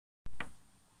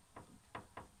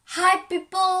Hi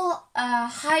people,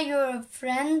 hi your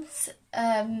friends.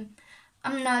 I'm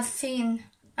not seeing,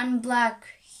 I'm black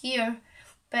here,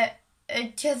 but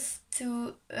just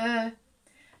to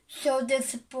show the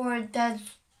support that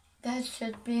there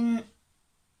should be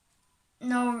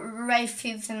no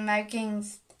racism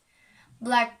against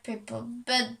black people.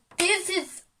 But this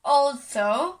is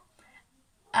also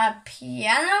a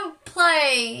piano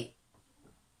play.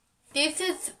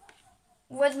 This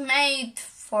was made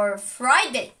for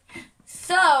Friday.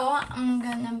 So I'm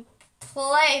gonna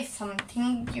play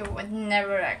something you would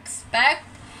never expect.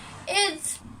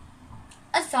 It's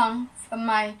a song from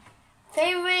my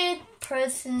favorite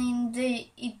person in the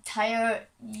entire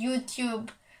YouTube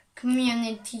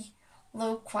community,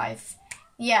 Luke Wise.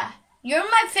 Yeah, you're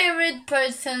my favorite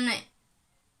person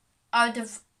out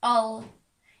of all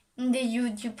in the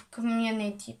YouTube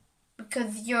community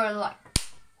because you're like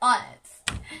honest.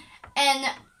 And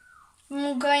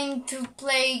I'm going to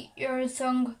play your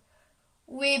song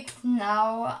Weep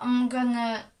now. I'm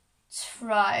gonna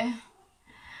try.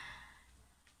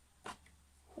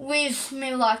 Wish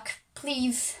me luck,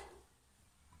 please.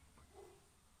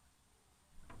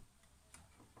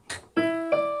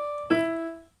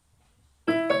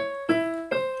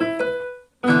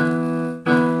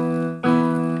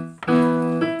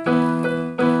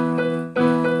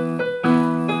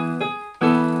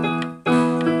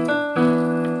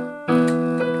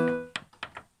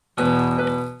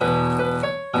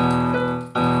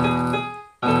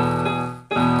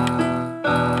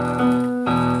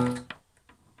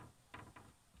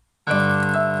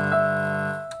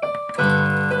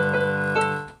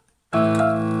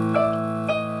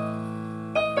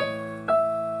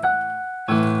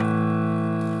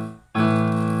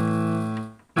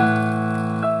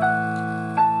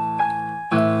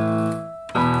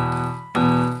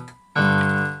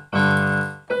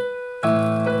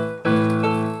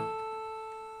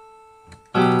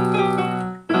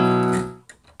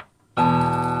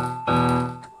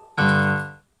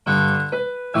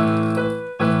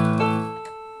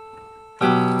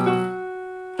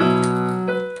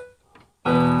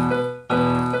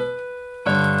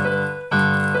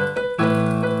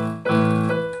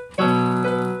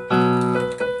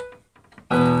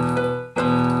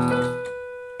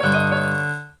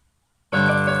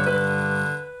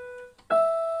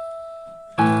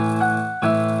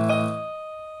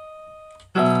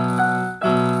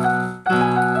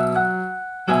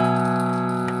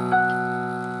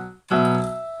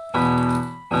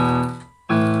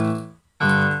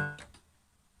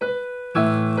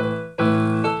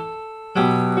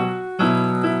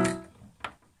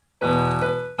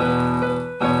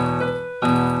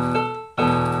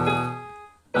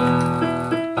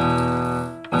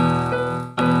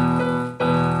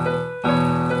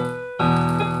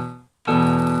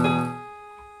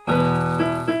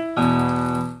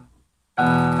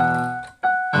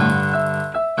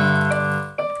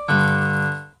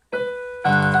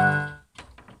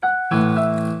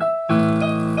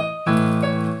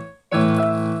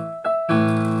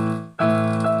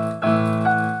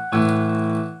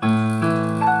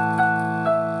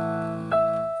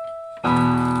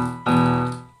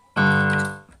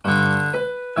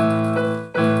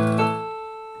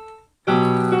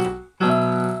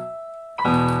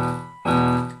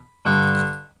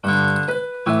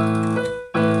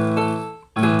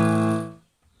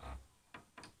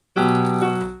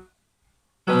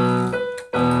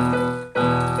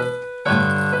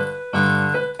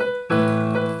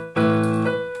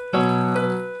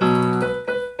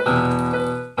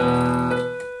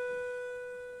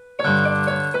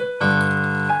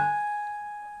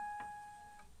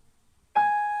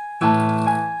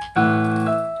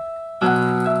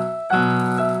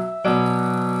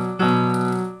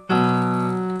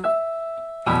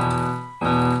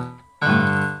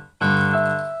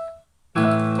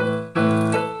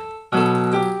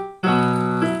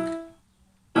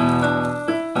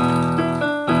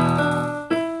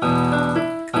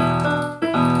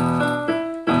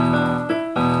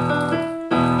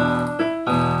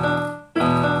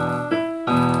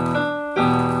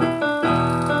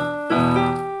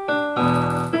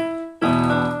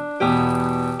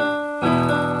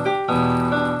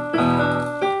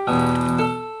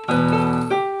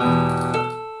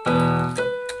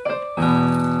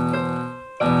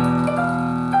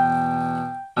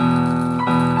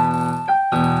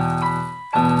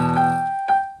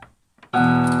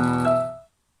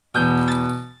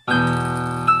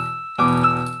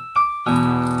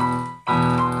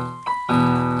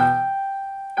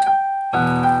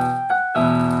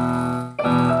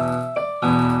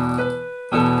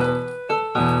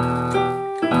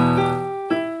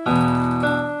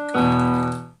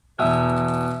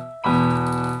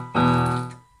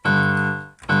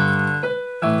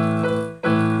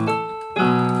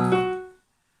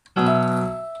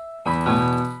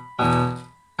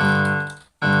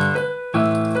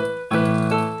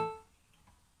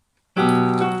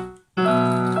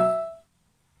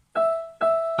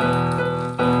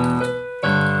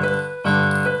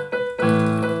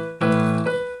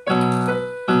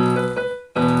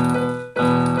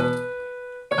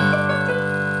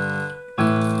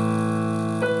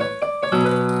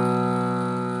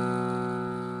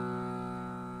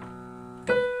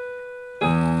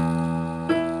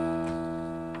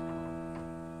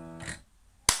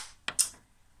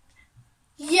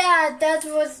 yeah, that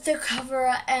was the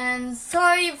cover, and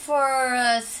sorry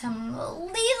for some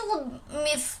little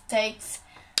mistakes.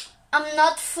 I'm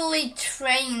not fully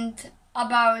trained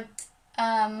about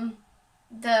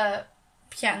the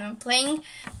piano playing,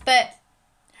 but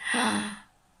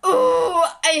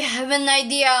oh, I have an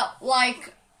idea.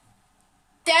 Like,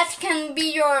 that can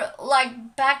be your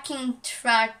like backing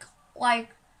track, like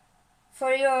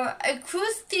for your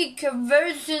acoustic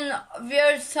version of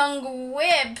your song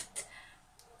Whipped.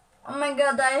 Oh my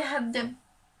god, I have the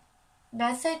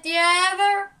best idea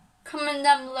ever. Comment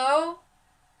down below.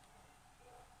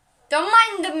 Don't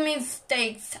mind the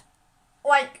mistakes.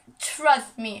 Like,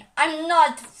 trust me, I'm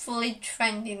not fully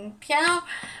trained in piano,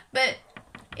 but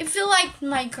if you like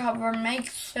my cover, make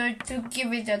sure to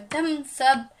give it a thumbs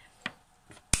up.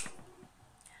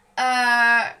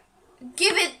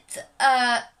 Give it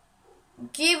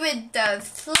the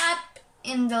slap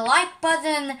in the like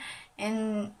button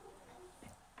and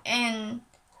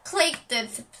click the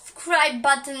subscribe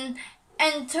button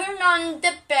and turn on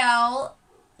the bell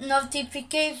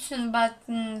notification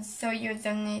button so you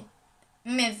don't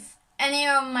miss any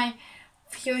of my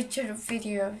future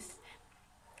videos.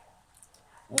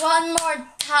 One more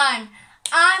time,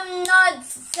 I'm not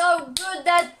so good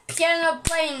at piano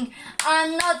playing.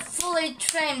 I'm not fully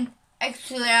trained.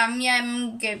 Actually,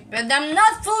 I'm good, but I'm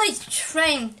not fully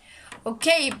trained.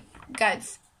 Okay,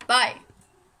 guys, bye.